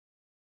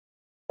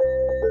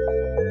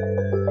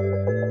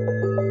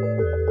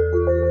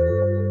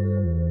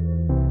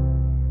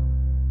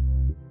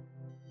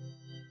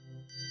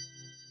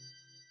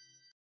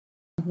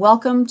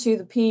Welcome to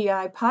the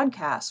PEI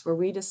podcast, where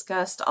we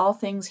discussed all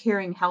things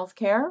hearing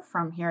healthcare,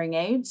 from hearing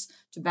aids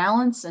to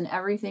balance and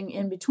everything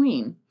in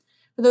between.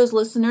 For those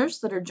listeners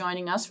that are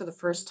joining us for the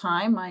first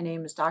time, my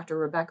name is Dr.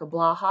 Rebecca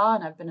Blaha,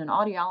 and I've been an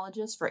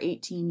audiologist for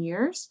 18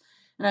 years.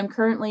 And I'm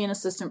currently an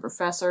assistant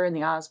professor in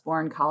the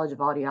Osborne College of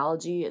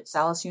Audiology at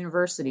Salus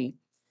University.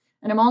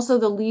 And I'm also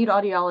the lead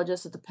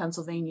audiologist at the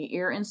Pennsylvania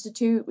Ear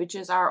Institute, which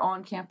is our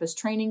on-campus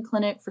training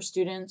clinic for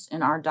students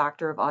in our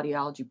Doctor of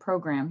Audiology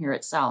program here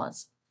at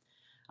Salus.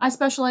 I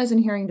specialize in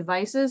hearing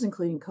devices,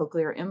 including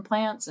cochlear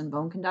implants and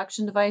bone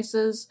conduction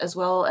devices, as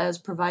well as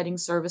providing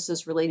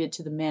services related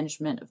to the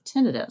management of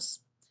tinnitus.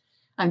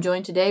 I'm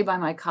joined today by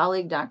my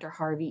colleague, Dr.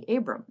 Harvey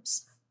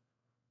Abrams.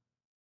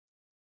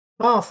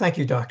 Well, thank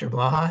you, Dr.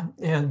 Blaha,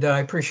 and I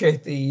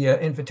appreciate the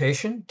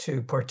invitation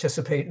to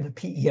participate in the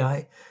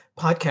PEI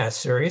podcast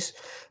series.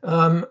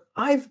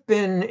 I've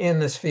been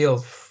in this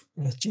field,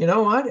 you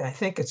know what? I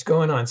think it's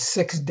going on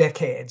 6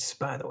 decades,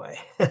 by the way.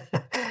 And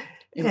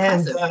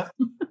Impressive.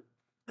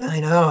 I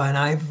know, and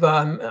I've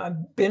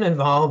been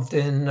involved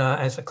in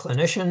as a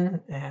clinician,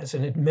 as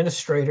an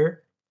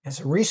administrator, as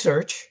a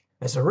research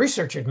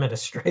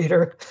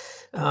administrator.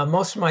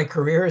 Most of my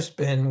career has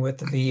been with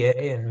the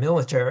VA and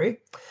military.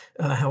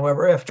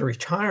 However, after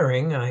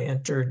retiring, I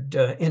entered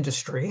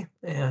industry,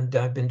 and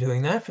I've been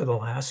doing that for the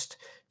last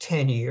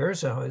 10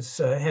 years. I was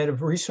head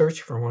of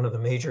research for one of the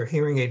major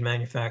hearing aid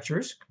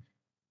manufacturers.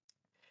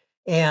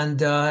 And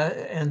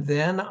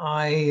then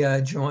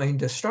I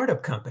joined a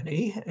startup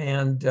company,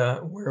 and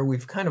where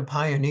we've kind of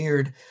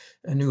pioneered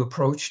a new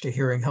approach to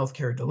hearing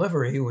healthcare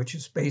delivery, which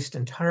is based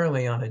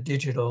entirely on a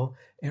digital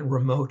and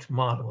remote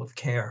model of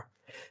care.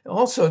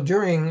 Also,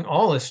 during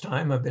all this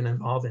time, I've been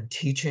involved in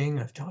teaching.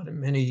 I've taught at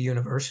many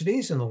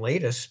universities, and the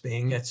latest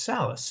being at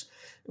Salus,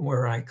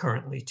 where I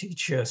currently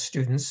teach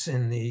students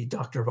in the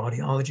Doctor of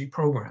Audiology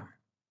program.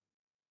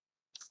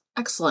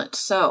 Excellent.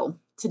 So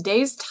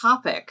today's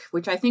topic,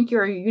 which I think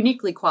you're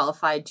uniquely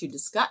qualified to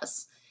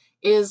discuss,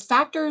 is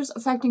factors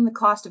affecting the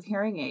cost of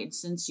hearing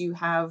aids. Since you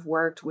have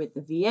worked with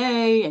the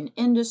VA and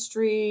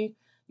industry,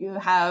 you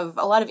have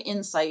a lot of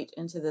insight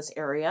into this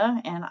area,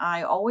 and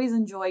I always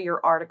enjoy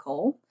your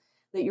article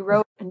that you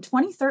wrote in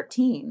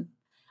 2013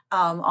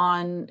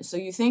 on, so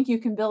you think you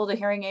can build a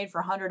hearing aid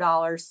for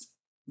 $100?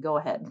 Go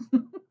ahead.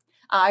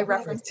 I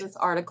reference this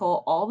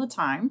article all the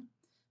time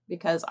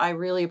because I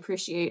really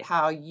appreciate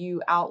how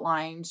you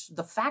outlined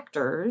the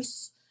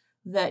factors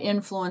that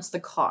influence the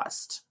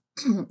cost.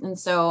 And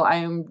so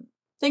I'm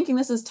thinking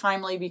this is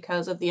timely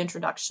because of the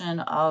introduction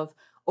of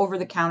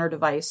over-the-counter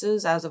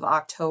devices as of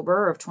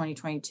October of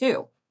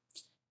 2022.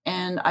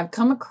 And I've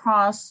come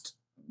across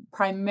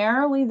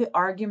primarily the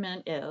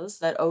argument is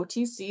that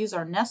OTCs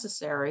are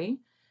necessary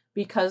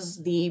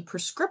because the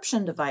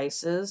prescription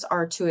devices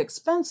are too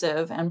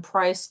expensive and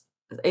price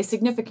a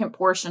significant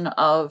portion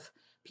of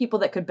people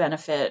that could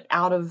benefit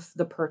out of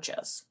the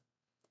purchase.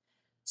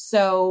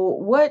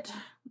 So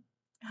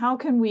how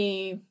can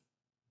we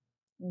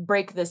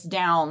break this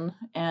down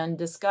and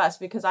discuss?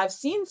 Because I've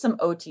seen some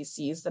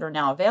OTCs that are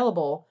now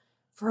available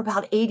for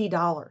about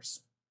 $80.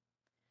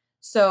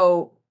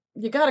 So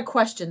you got to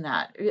question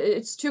that.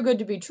 It's too good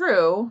to be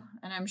true.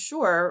 And I'm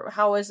sure,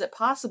 how is it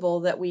possible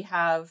that we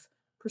have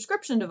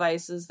prescription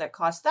devices that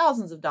cost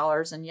thousands of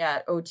dollars and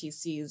yet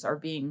OTCs are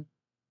being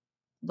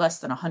less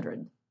than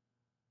 100?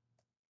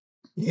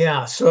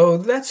 Yeah, so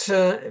that's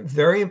a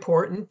very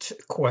important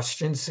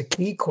question. It's a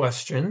key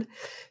question,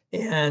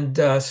 and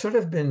sort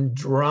of been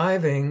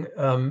driving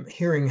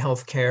hearing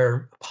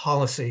healthcare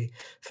policy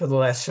for the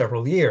last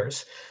several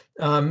years.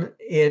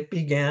 It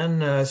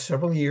began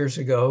several years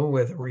ago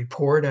with a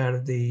report out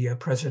of the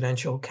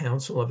Presidential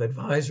Council of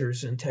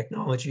Advisors in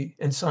Technology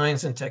and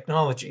Science and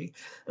Technology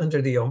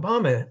under the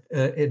Obama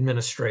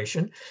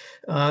administration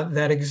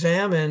that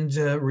examined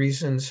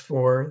reasons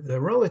for the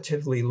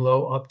relatively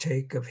low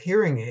uptake of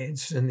hearing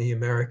aids in the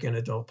American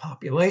adult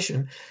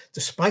population,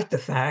 despite the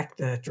fact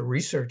that the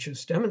research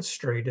has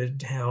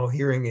demonstrated how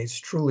hearing aids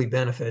truly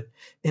benefit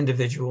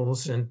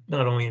individuals, and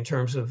not only in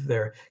terms of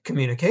their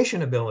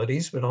communication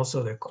abilities, but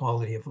also their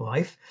quality of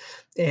life.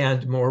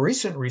 And more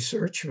recent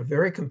research are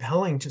very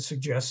compelling to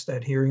suggest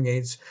that hearing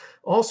aids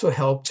also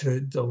help to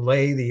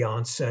delay the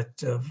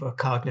onset of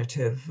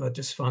cognitive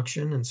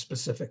dysfunction, and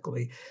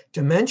specifically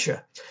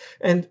dementia.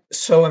 And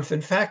so if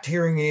in fact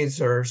hearing aids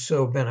are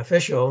so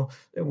beneficial,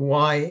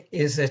 why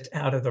is it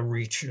out of the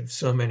reach of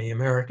so many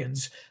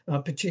Americans,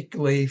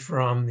 particularly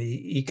from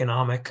the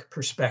economic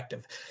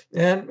perspective?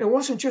 And it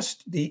wasn't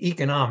just the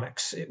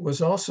economics, it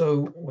was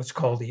also what's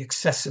called the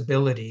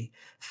accessibility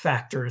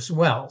factor as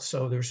well.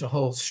 So there's a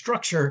whole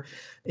structure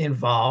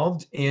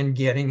involved in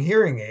getting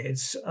hearing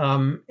aids.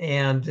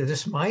 And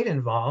this might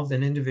involve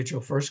an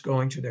individual first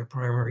going to their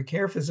primary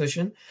care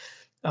physician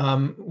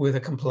with a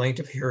complaint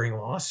of hearing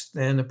loss,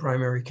 then the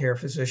primary care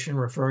physician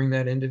referring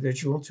that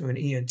individual to an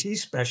ENT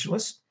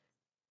specialist.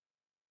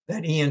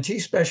 That ENT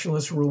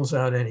specialist rules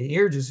out any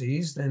ear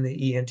disease. Then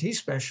the ENT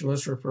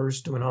specialist refers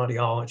to an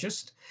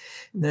audiologist.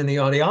 And then the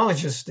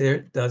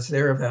audiologist does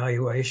their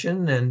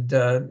evaluation. And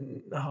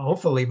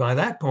hopefully by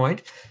that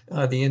point,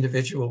 the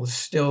individual is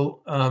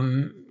still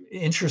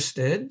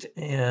interested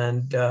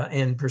and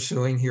in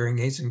pursuing hearing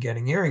aids and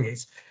getting hearing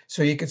aids.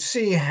 So you could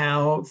see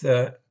how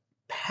the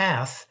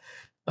path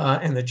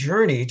and the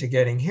journey to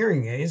getting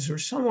hearing aids are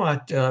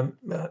somewhat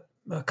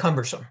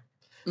cumbersome.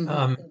 Mhm.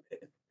 Um,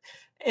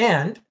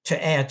 and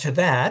to add to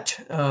that,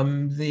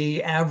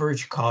 the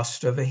average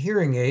cost of a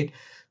hearing aid,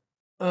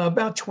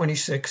 about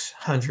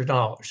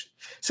 $2,600.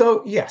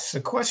 So, yes,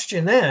 the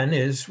question then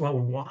is, well,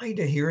 why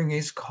do hearing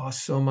aids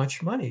cost so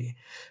much money?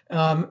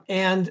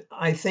 And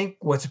I think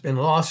what's been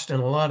lost in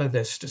a lot of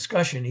this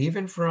discussion,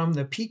 even from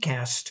the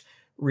PCAST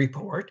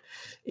report,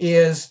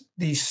 is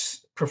the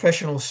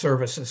professional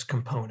services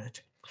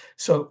component.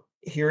 So,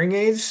 hearing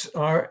aids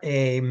are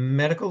a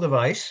medical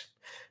device.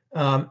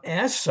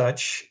 As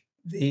such,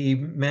 the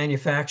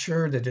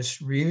manufacturer, the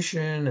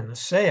distribution, and the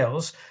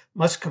sales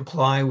must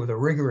comply with a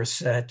rigorous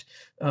set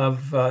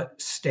of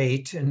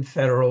state and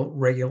federal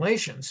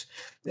regulations.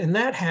 And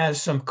that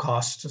has some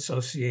costs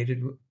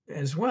associated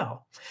as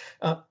well.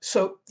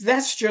 So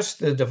that's just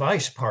the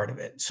device part of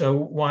it. So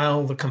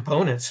while the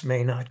components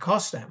may not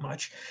cost that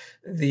much,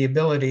 the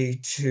ability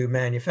to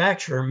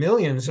manufacture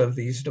millions of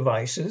these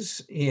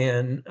devices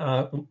in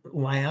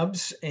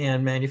labs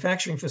and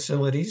manufacturing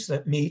facilities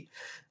that meet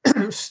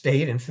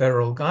state and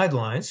federal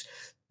guidelines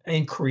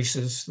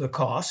increases the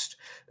cost.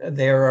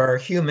 There are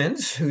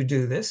humans who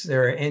do this.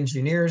 There are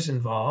engineers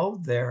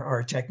involved. There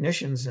are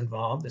technicians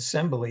involved,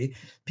 assembly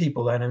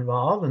people that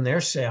involved, and their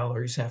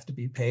salaries have to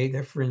be paid.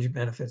 Their fringe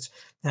benefits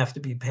have to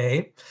be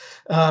paid.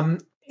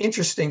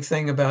 Interesting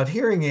thing about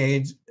hearing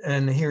aids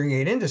and the hearing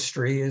aid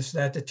industry is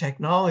that the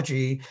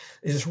technology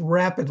is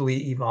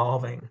rapidly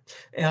evolving.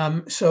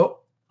 So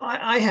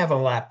I have a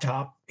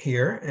laptop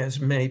here, as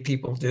many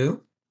people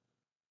do.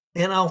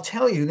 And I'll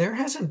tell you, there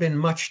hasn't been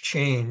much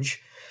change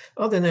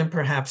other than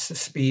perhaps the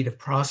speed of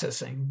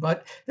processing,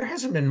 but there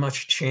hasn't been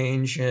much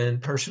change in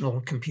personal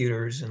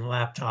computers and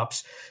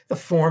laptops, the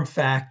form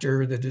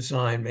factor, the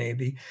design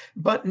maybe.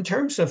 But in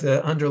terms of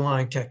the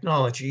underlying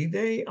technology,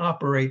 they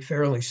operate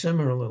fairly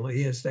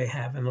similarly as they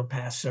have in the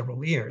past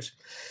several years.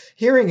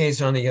 Hearing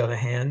aids, on the other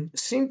hand,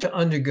 seem to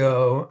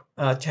undergo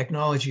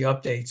technology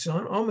updates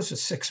on almost a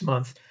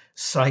 6-month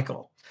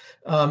cycle.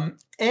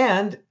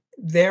 And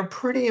they're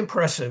pretty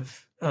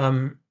impressive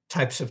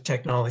types of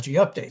technology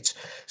updates.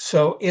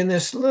 So in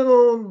this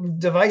little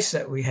device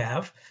that we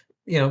have,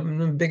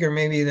 bigger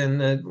maybe than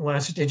the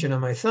last digit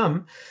on my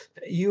thumb,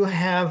 you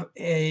have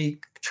a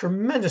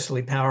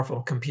tremendously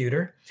powerful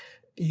computer.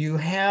 You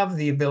have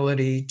the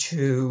ability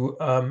to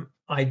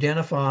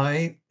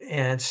identify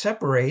and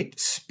separate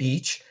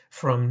speech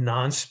from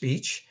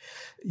non-speech.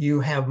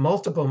 You have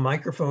multiple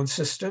microphone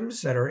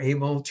systems that are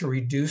able to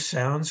reduce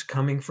sounds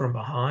coming from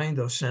behind,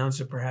 those sounds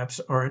that perhaps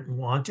aren't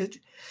wanted.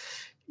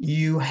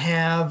 You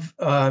have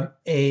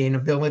an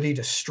ability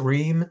to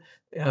stream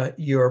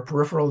your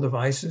peripheral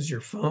devices, your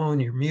phone,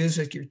 your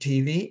music, your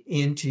TV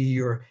into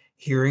your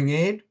hearing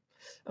aid.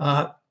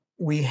 Uh,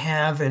 we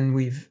have and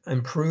we've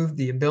improved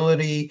the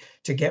ability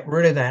to get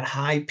rid of that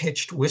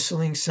high-pitched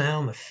whistling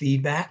sound, the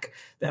feedback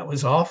that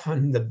was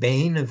often the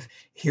bane of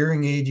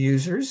hearing aid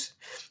users.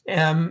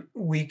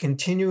 We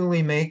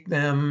continually make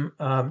them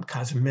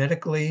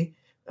cosmetically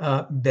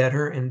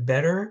better and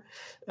better.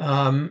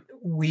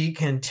 We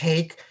can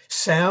take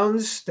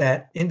sounds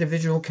that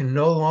individual can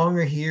no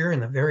longer hear in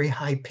the very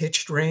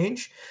high-pitched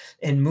range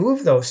and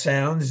move those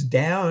sounds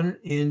down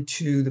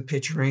into the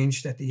pitch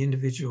range that the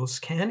individuals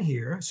can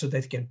hear so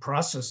they can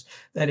process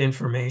that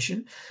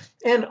information,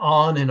 and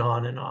on and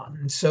on and on.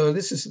 And so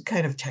this is the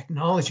kind of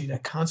technology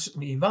that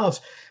constantly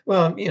evolves.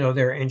 Well,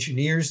 there are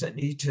engineers that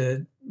need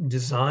to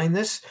design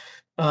this.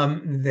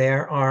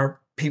 There are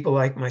people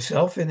like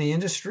myself in the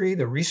industry,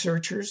 the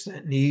researchers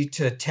that need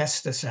to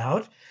test this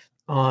out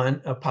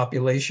on a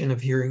population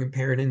of hearing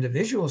impaired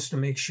individuals to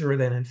make sure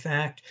that in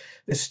fact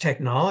this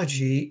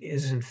technology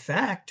is in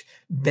fact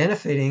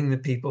benefiting the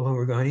people who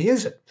are going to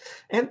use it.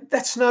 And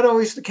that's not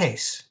always the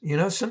case.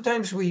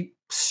 Sometimes we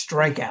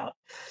strike out.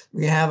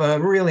 We have a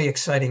really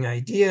exciting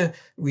idea.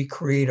 We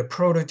create a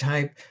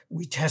prototype.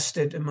 We test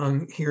it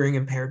among hearing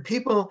impaired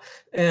people.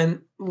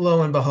 And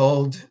lo and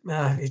behold,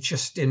 it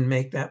just didn't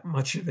make that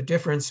much of a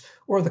difference,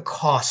 or the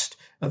cost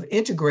of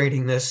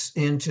integrating this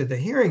into the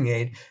hearing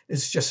aid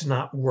is just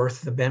not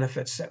worth the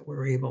benefits that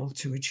we're able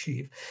to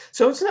achieve.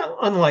 So it's not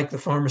unlike the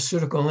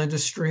pharmaceutical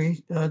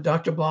industry,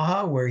 Dr.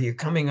 Blaha, where you're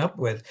coming up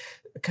with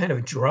kind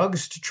of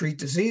drugs to treat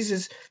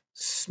diseases.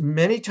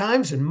 Many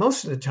times, and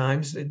most of the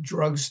times, the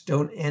drugs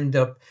don't end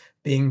up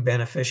being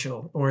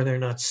beneficial, or they're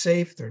not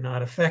safe, they're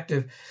not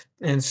effective.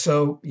 And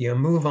so you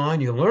move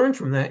on, you learn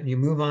from that, and you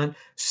move on.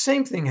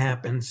 Same thing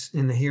happens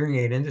in the hearing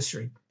aid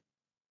industry.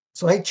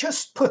 So I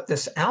just put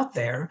this out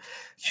there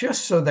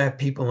just so that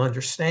people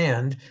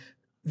understand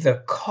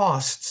the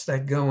costs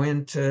that go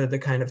into the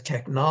kind of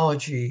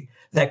technology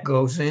that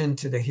goes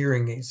into the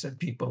hearing aids that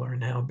people are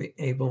now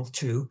able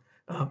to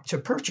to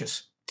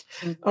purchase.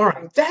 Mm-hmm. All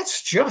right,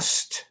 that's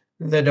just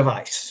the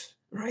device,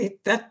 right?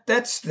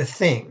 That's the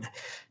thing.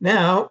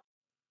 Now,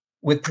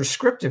 with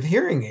prescription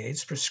hearing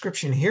aids,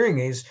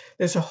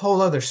 there's a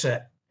whole other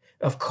set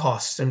of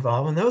costs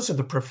involved, and those are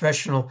the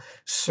professional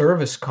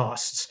service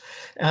costs.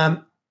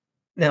 Um,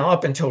 Now,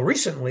 up until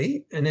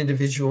recently, an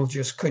individual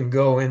just couldn't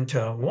go into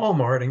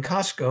Walmart and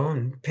Costco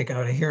and pick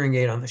out a hearing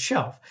aid on the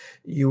shelf.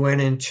 You went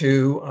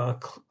into a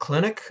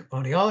clinic,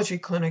 audiology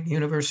clinic,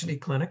 university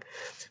clinic,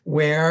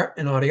 where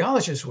an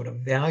audiologist would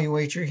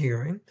evaluate your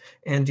hearing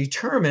and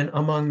determine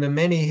among the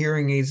many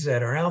hearing aids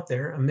that are out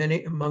there,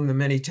 among the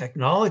many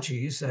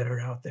technologies that are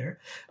out there,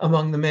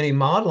 among the many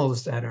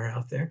models that are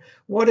out there,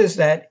 what is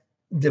that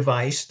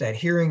device, that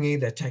hearing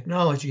aid, that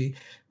technology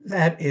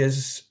that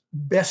is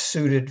best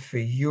suited for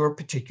your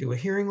particular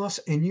hearing loss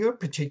and your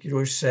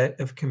particular set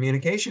of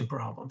communication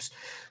problems.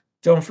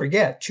 Don't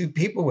forget, two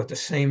people with the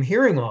same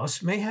hearing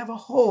loss may have a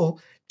whole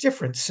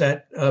different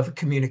set of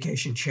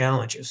communication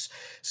challenges.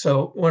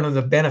 So, one of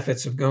the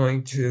benefits of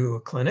going to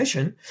a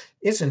clinician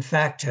is, in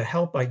fact, to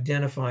help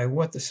identify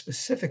what the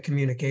specific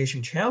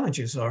communication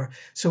challenges are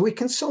so we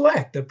can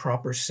select the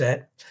proper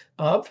set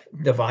of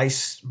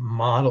device,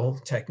 model,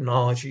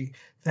 technology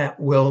that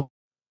will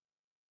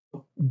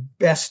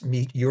best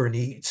meet your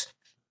needs.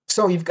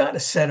 So you've got a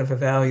set of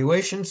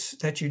evaluations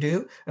that you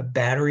do, a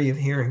battery of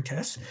hearing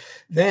tests.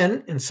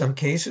 Then, in some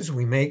cases,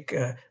 we make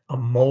a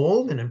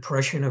mold, an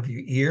impression of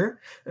your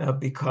ear,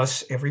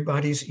 because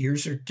everybody's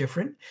ears are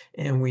different,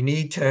 and we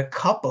need to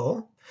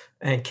couple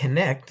and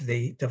connect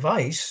the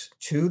device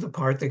to the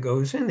part that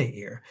goes in the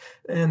ear.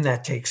 And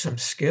that takes some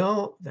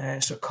skill.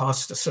 There's a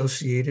cost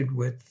associated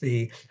with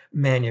the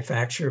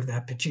manufacture of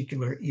that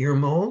particular ear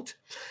mold.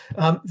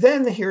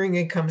 Then the hearing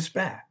aid comes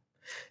back.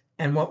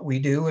 And what we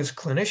do as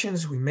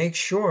clinicians, we make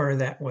sure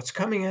that what's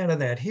coming out of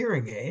that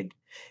hearing aid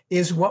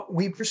is what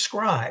we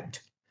prescribed.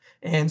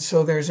 And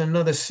so there's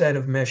another set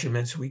of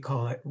measurements. We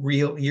call it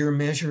real ear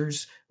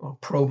measures or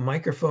probe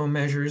microphone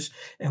measures.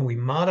 And we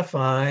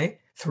modify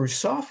through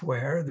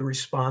software the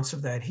response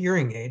of that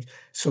hearing aid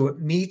so it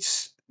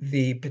meets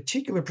the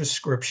particular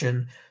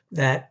prescription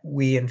that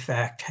we, in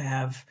fact,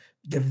 have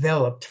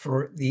developed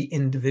for the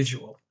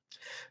individual.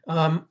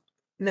 Um,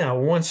 Now,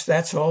 once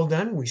that's all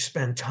done, we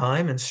spend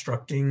time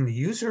instructing the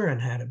user on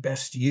how to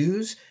best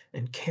use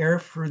and care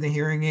for the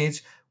hearing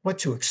aids, what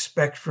to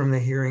expect from the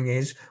hearing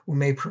aids. We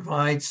may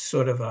provide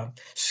sort of a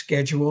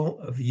schedule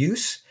of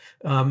use,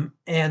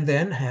 and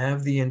then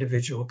have the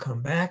individual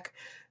come back,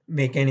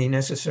 make any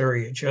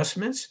necessary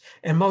adjustments,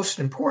 and most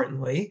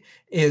importantly,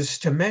 is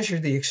to measure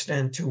the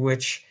extent to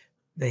which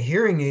the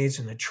hearing aids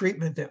and the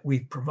treatment that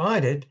we've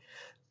provided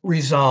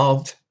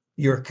resolved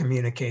your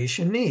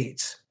communication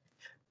needs.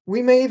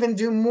 We may even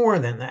do more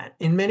than that.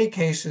 In many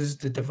cases,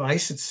 the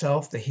device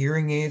itself, the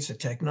hearing aids, the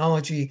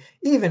technology,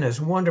 even as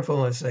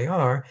wonderful as they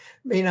are,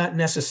 may not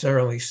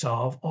necessarily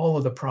solve all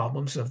of the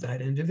problems of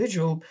that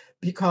individual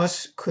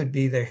because could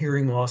be their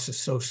hearing loss is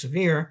so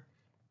severe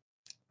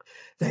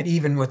that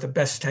even with the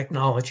best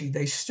technology,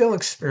 they still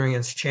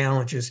experience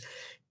challenges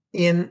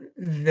in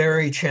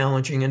very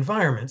challenging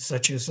environments,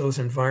 such as those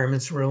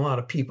environments where a lot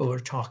of people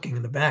are talking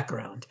in the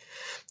background.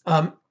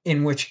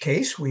 In which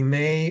case we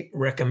may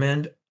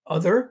recommend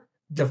other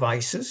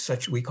devices,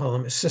 such we call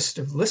them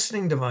assistive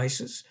listening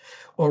devices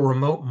or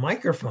remote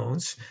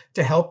microphones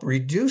to help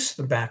reduce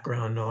the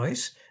background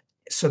noise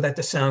so that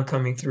the sound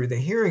coming through the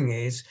hearing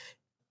aids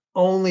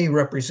only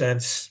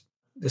represents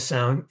the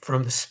sound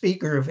from the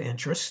speaker of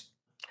interest.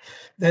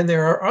 Then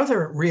there are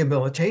other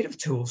rehabilitative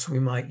tools we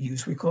might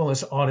use. We call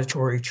this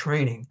auditory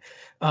training,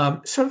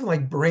 sort of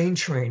like brain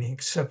training,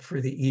 except for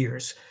the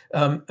ears.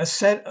 A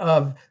set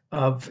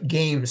of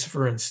games,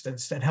 for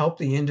instance, that help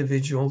the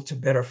individual to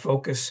better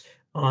focus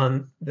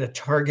on the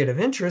target of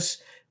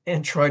interest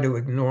and try to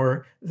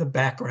ignore the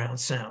background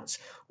sounds,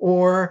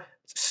 or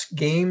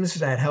games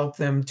that help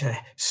them to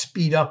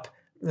speed up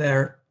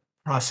their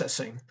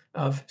processing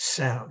of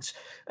sounds.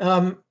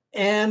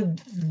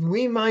 And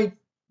we might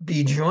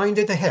be joined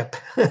at the hip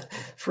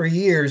for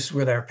years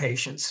with our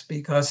patients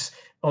because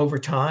over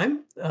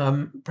time,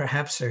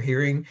 perhaps their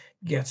hearing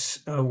gets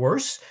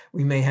worse.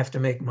 We may have to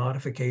make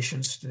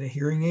modifications to the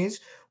hearing aids.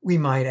 We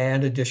might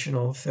add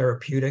additional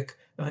therapeutic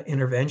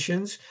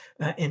interventions.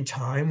 In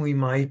time, we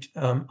might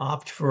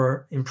opt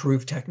for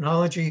improved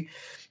technology.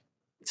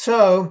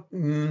 So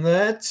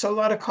that's a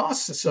lot of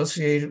costs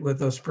associated with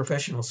those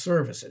professional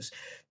services.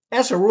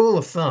 As a rule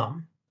of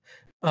thumb,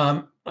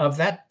 of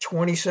that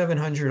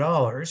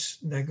 $2,700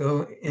 that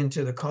go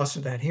into the cost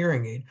of that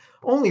hearing aid,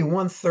 only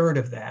 1/3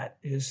 of that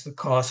is the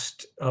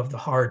cost of the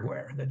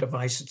hardware, the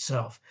device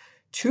itself.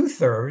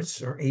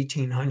 2/3, or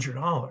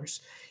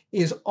 $1,800,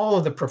 is all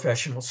of the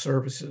professional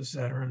services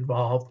that are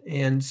involved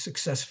in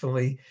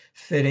successfully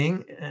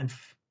fitting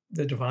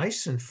the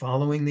device and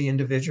following the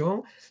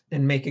individual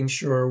and making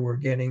sure we're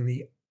getting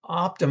the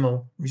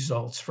optimal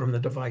results from the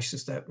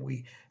devices that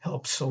we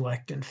help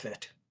select and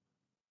fit.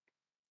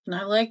 And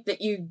I like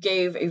that you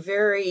gave a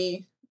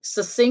very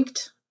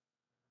succinct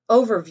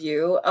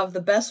overview of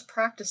the best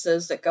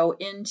practices that go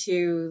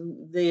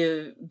into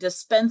the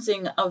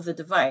dispensing of the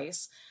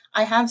device.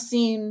 I have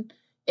seen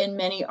in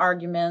many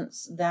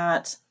arguments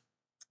that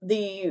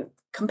the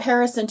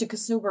comparison to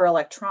consumer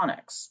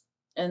electronics,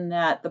 and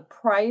that the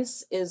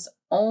price is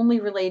only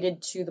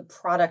related to the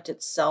product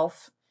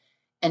itself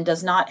and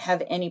does not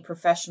have any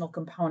professional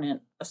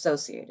component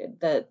associated.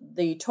 That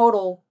the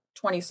total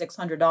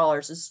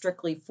 $2,600 is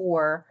strictly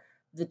for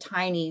the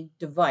tiny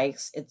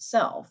device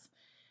itself.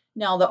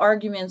 Now, the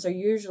arguments are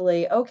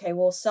usually, okay,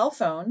 well, cell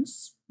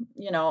phones,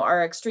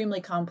 are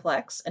extremely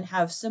complex and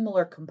have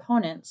similar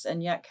components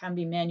and yet can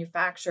be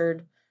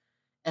manufactured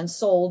and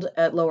sold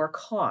at lower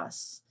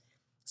costs.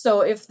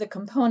 So if the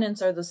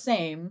components are the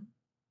same,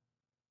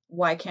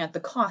 why can't the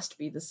cost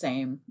be the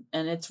same?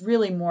 And it's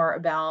really more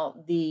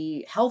about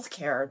the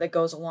healthcare that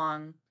goes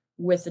along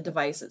with the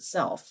device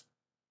itself.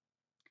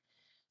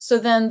 So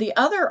then the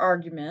other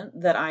argument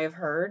that I have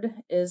heard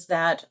is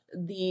that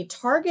the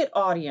target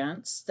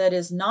audience that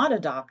is not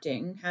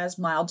adopting has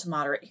mild to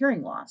moderate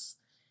hearing loss,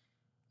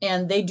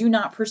 and they do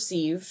not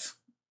perceive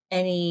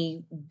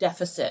any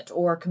deficit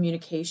or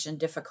communication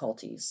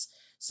difficulties.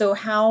 So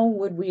how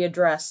would we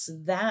address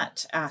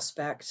that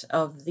aspect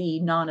of the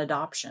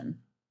non-adoption?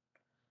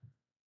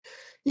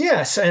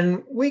 Yes,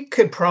 and we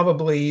could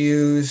probably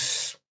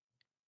use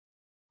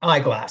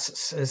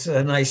eyeglasses as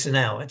a nice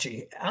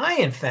analogy. I,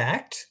 in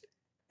fact,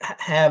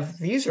 have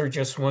these are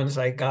just ones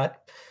I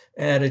got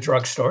at a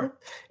drugstore.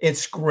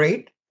 It's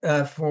great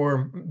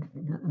for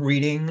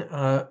reading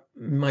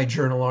my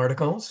journal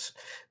articles,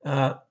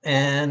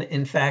 and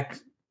in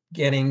fact,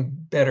 getting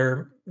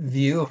better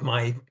view of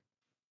my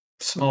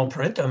small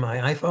print on my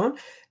iPhone,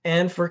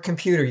 and for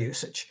computer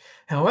usage.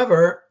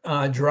 However,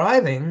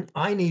 driving,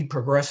 I need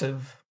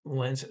progressive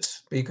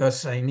lenses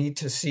because I need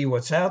to see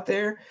what's out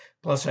there.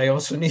 Plus, I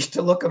also need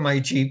to look at my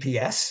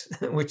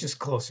GPS, which is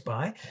close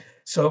by.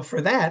 So for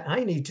that,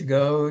 I need to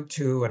go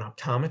to an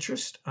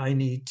optometrist. I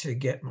need to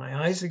get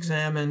my eyes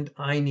examined.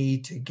 I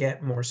need to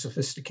get more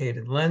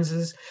sophisticated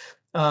lenses.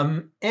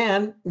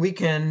 And we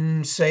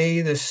can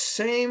say the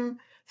same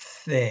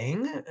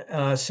thing,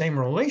 same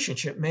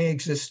relationship may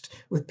exist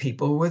with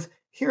people with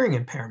hearing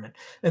impairment.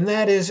 And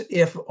that is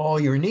if all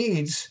your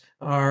needs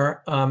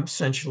are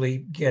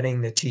essentially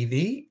getting the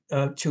TV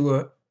to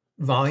a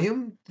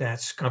volume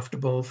that's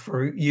comfortable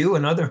for you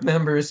and other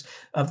members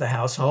of the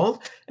household,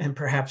 and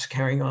perhaps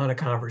carrying on a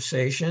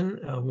conversation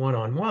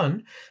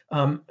one-on-one.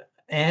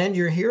 And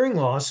your hearing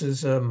loss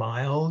is a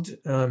mild,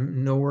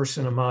 no worse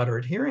than a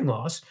moderate hearing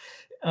loss.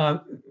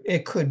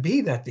 It could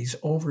be that these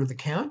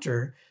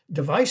over-the-counter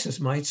devices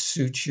might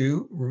suit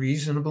you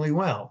reasonably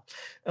well,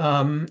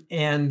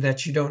 and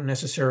that you don't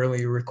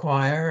necessarily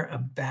require a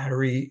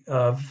battery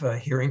of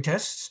hearing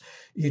tests.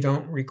 You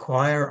don't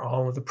require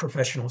all of the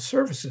professional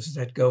services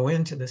that go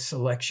into the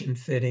selection,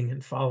 fitting,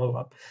 and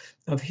follow-up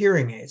of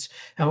hearing aids.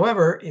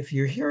 However, if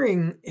your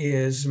hearing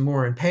is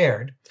more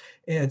impaired,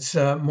 it's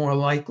more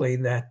likely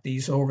that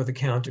these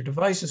over-the-counter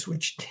devices,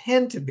 which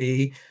tend to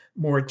be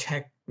more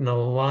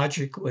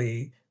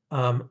technologically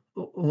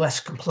less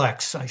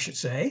complex, I should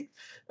say,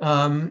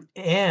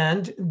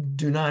 and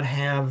do not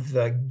have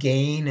the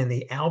gain and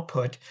the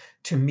output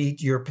to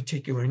meet your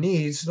particular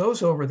needs,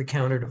 those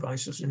over-the-counter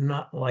devices are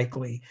not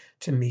likely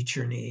to meet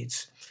your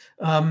needs.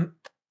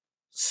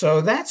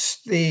 So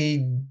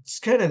it's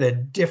kind of the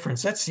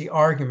difference. That's the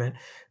argument.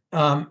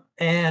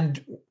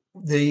 And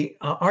the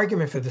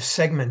argument for the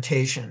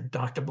segmentation,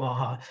 Dr.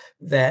 Blaha,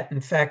 that in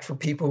fact for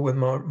people with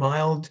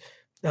mild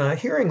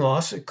hearing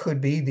loss, it could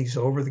be these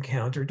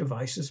over-the-counter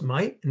devices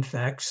might in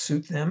fact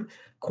suit them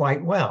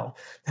quite well.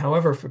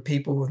 However, for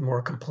people with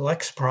more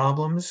complex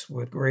problems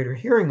with greater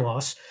hearing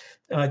loss,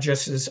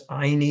 just as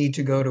I need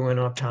to go to an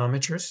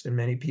optometrist, and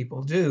many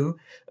people do,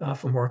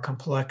 for more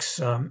complex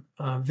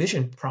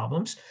vision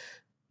problems,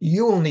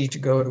 you will need to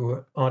go to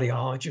an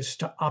audiologist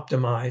to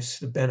optimize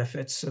the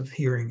benefits of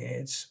hearing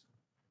aids.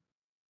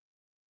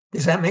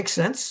 Does that make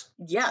sense?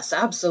 Yes,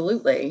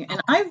 absolutely. And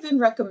I've been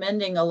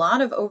recommending a lot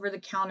of over the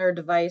counter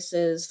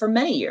devices for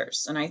many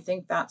years. And I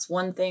think that's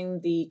one thing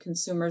the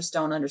consumers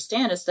don't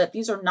understand is that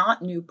these are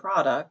not new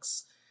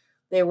products.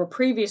 They were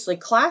previously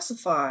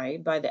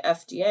classified by the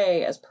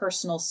FDA as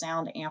personal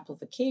sound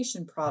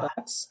amplification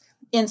products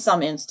in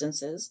some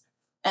instances,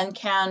 and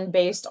can,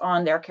 based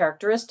on their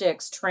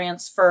characteristics,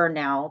 transfer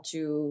now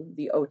to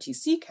the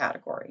OTC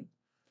category.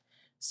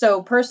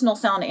 So, personal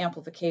sound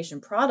amplification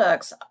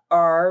products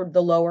are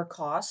the lower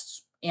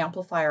cost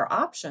amplifier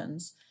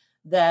options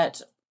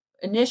that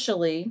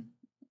initially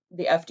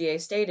the FDA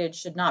stated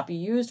should not be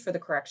used for the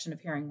correction of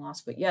hearing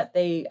loss, but yet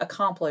they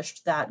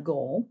accomplished that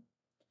goal.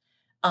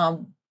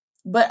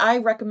 But I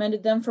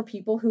recommended them for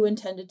people who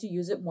intended to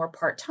use it more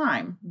part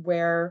time,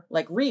 where,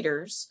 like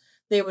readers,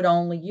 they would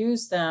only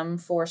use them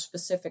for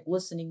specific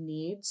listening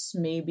needs,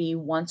 maybe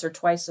once or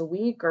twice a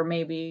week, or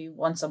maybe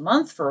once a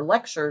month for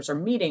lectures or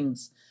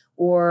meetings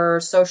or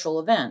social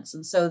events.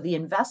 And so the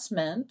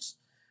investment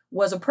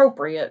was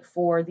appropriate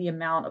for the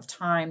amount of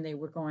time they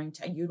were going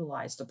to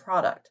utilize the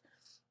product.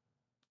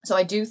 So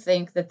I do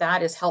think that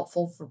that is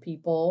helpful for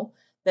people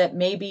that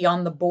may be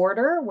on the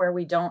border where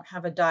we don't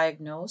have a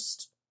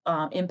diagnosed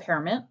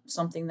impairment,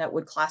 something that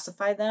would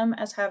classify them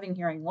as having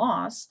hearing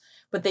loss,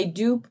 but they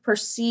do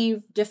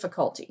perceive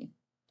difficulty.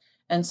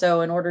 And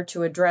so, in order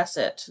to address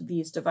it,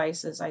 these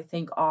devices, I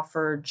think,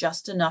 offer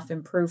just enough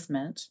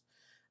improvement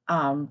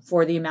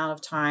for the amount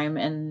of time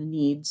and the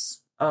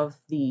needs of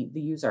the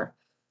user.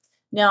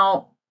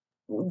 Now,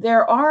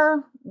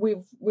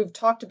 we've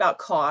talked about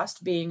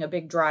cost being a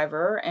big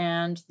driver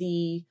and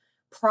the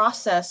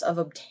process of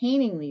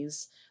obtaining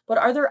these, but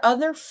are there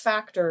other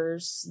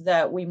factors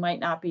that we might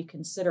not be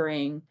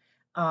considering?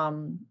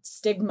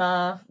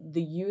 Stigma,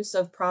 the use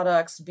of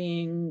products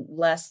being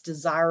less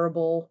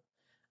desirable.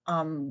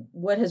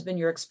 What has been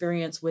your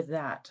experience with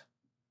that?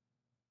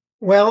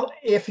 Well,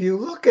 if you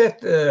look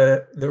at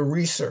the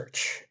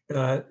research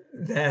that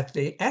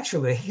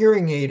the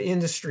hearing aid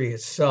industry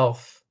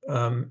itself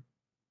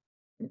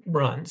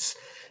runs,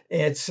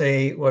 it's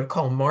a what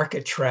call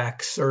market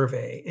track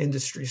survey,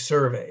 industry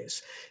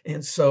surveys,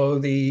 and so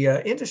the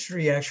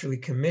industry actually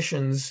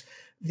commissions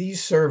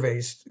these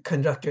surveys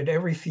conducted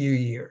every few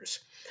years.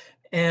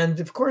 And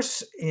of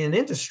course, in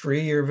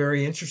industry, you're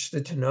very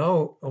interested to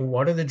know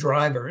what are the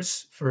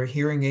drivers for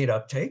hearing aid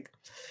uptake.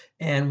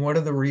 And what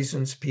are the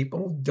reasons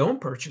people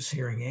don't purchase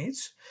hearing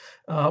aids?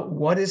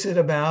 What is it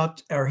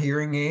about our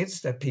hearing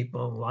aids that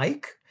people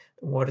like?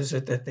 What is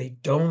it that they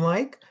don't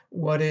like?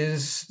 What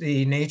is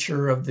the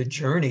nature of the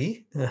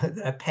journey,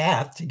 the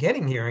path to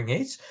getting hearing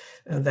aids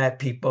that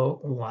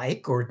people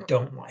like or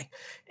don't like?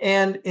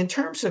 And in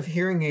terms of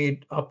hearing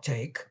aid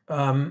uptake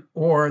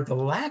or the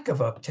lack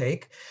of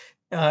uptake,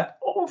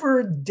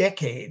 over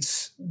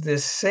decades, the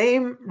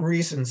same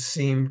reasons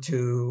seem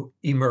to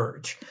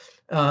emerge.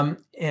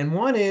 And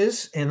one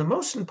is, and the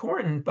most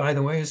important, by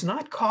the way, is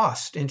not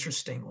cost,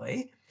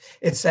 interestingly.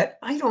 It's that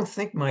I don't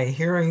think my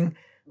hearing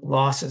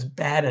loss is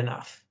bad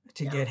enough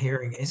to Yeah. get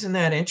hearing. Isn't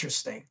that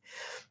interesting?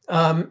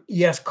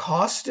 Yes,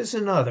 cost is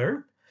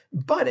another,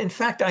 but in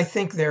fact, I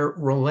think they're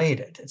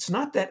related. It's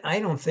not that I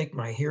don't think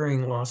my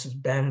hearing loss is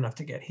bad enough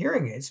to get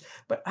hearing aids,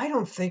 but I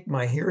don't think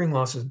my hearing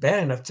loss is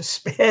bad enough to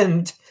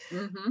spend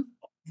Mm-hmm.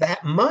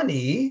 that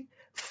money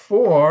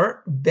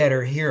for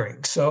better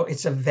hearing. So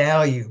it's a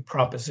value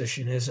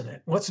proposition, isn't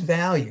it? What's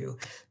value?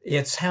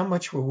 It's how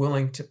much we're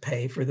willing to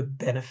pay for the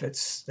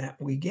benefits that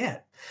we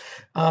get.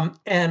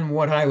 And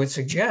what I would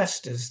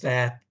suggest is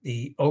that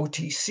the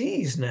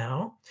OTCs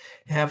now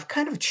have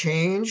kind of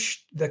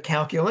changed the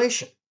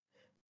calculation.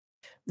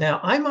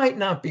 Now, I may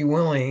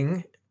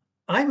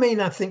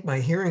not think my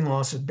hearing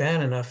loss is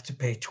bad enough to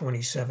pay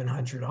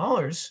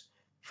 $2,700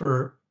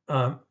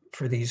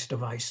 for these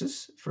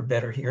devices for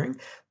better hearing,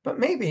 but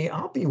maybe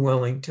I'll be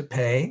willing to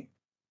pay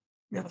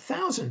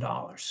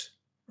 $1,000,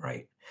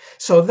 right?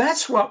 So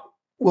that's what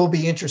will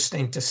be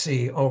interesting to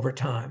see over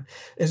time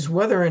is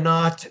whether or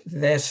not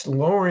this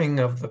lowering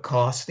of the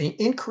cost, the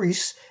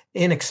increase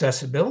in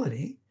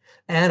accessibility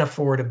and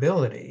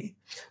affordability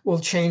will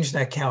change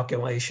that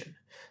calculation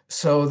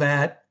so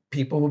that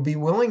people will be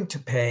willing to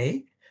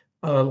pay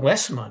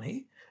less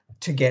money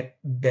to get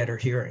better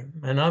hearing.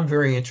 And I'm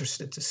very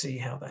interested to see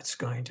how that's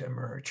going to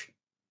emerge.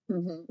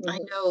 I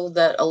know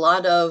that a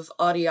lot of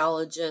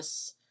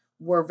audiologists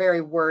were very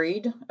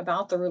worried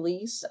about the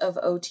release of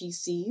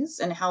OTCs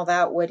and how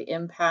that would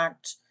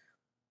impact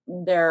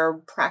their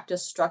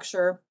practice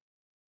structure.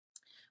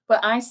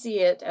 But I see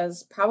it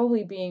as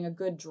probably being a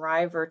good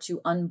driver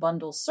to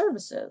unbundle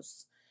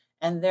services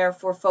and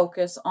therefore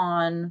focus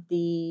on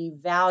the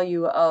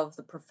value of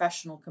the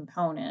professional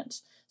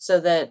component so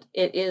that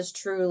it is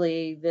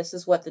truly this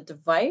is what the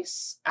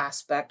device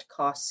aspect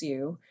costs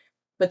you,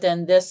 but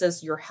then this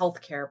is your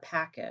healthcare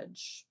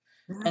package.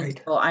 And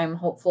Right. so I'm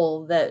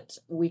hopeful that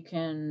we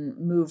can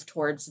move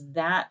towards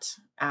that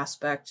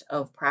aspect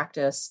of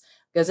practice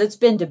because it's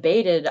been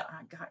debated.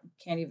 I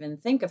can't even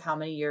think of how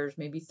many years,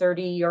 maybe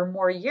 30 or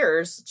more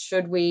years.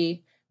 Should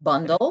we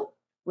bundle,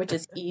 which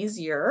is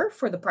easier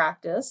for the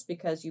practice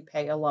because you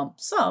pay a lump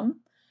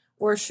sum,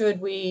 or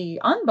should we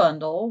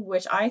unbundle,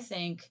 which I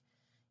think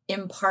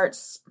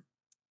imparts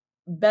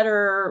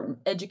better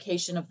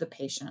education of the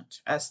patient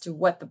as to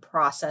what the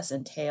process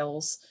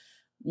entails.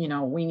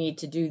 We need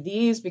to do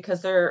these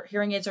because their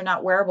hearing aids are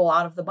not wearable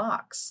out of the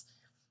box.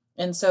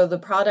 And so the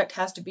product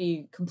has to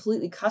be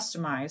completely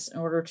customized in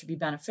order to be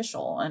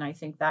beneficial. And I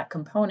think that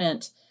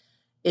component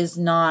is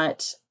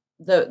not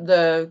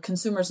the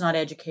consumer's not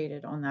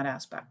educated on that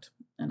aspect.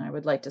 And I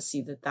would like to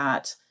see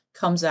that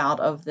comes out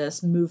of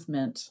this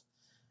movement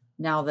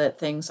now that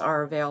things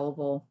are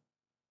available.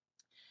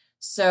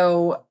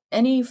 So,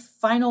 any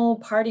final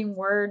parting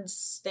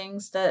words,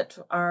 things that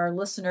our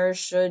listeners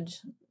should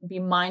be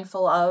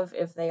mindful of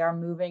if they are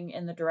moving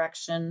in the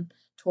direction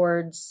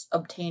towards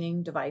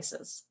obtaining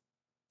devices?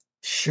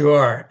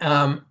 Sure.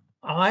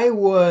 I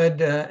would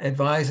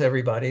advise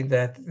everybody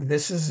that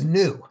this is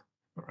new,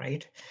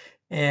 right?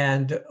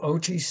 And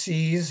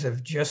OTCs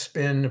have just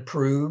been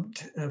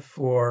approved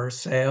for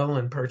sale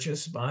and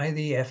purchase by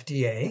the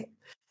FDA.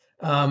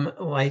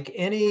 Like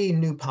any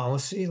new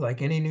policy,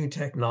 like any new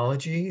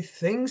technology,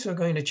 things are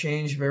going to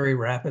change very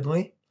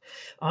rapidly.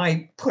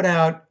 I put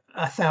out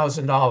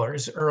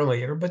 $1,000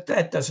 earlier, but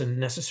that doesn't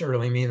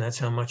necessarily mean that's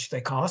how much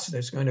they cost.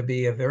 There's going to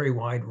be a very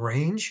wide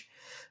range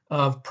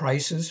of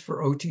prices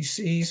for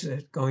OTCs.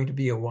 There's going to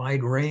be a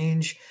wide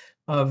range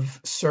of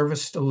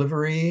service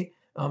delivery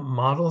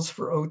models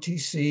for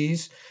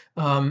OTCs.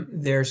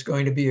 There's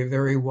going to be a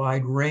very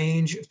wide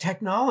range of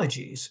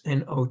technologies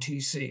in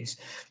OTCs.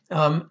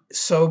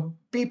 So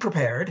be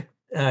prepared,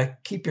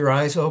 keep your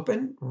eyes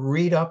open,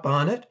 read up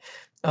on it.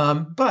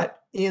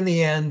 But in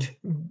the end,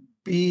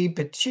 be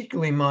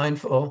particularly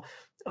mindful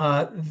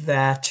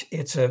that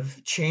it's a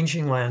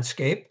changing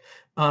landscape.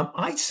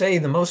 I'd say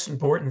the most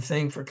important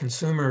thing for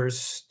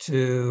consumers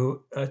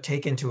to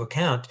take into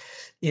account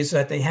is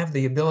that they have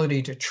the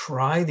ability to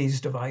try these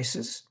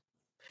devices,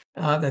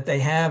 that they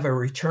have a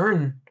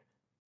return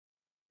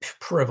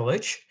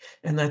privilege,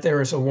 and that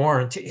there is a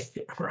warranty,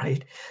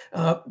 right?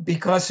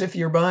 Because if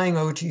you're buying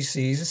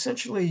OTCs,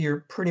 essentially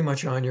you're pretty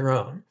much on your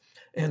own.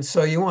 And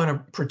so you want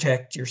to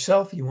protect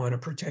yourself, you want to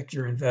protect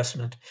your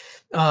investment.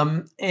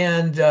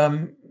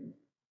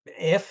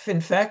 If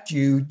in fact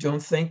you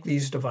don't think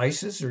these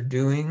devices are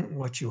doing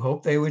what you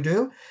hope they would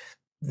do,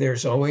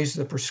 there's always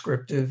the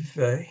prescriptive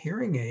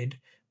hearing aid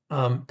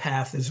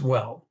path as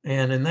well.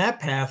 And in that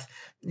path,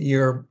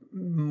 you're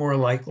more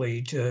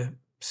likely to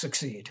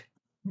succeed,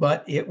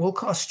 but it will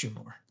cost you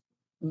more.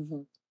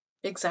 Mhm.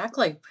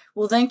 Exactly.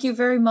 Well, thank you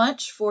very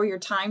much for your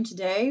time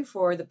today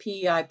for the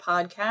PEI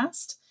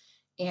podcast.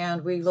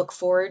 And we look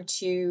forward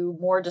to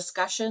more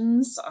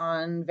discussions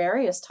on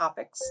various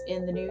topics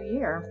in the new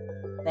year.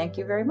 Thank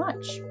you very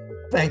much.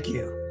 Thank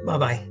you. Bye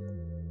bye.